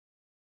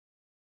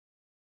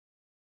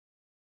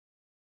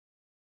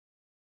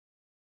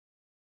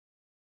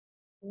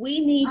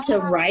We need to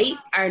write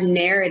our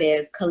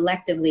narrative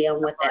collectively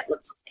on what that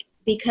looks like.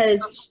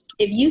 Because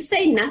if you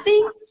say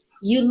nothing,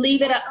 you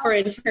leave it up for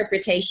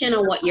interpretation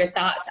on what your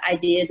thoughts,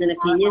 ideas, and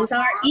opinions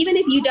are. Even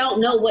if you don't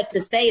know what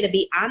to say, to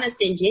be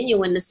honest and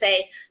genuine, to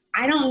say,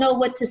 I don't know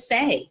what to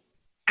say.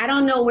 I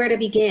don't know where to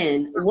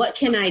begin. What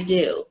can I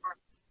do?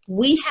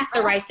 We have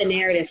to write the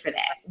narrative for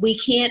that. We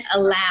can't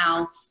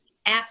allow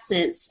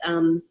absence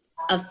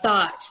of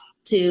thought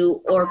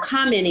to, or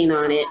commenting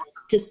on it,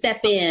 to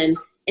step in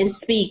and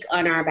speak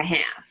on our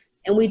behalf.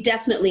 And we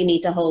definitely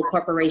need to hold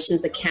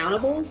corporations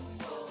accountable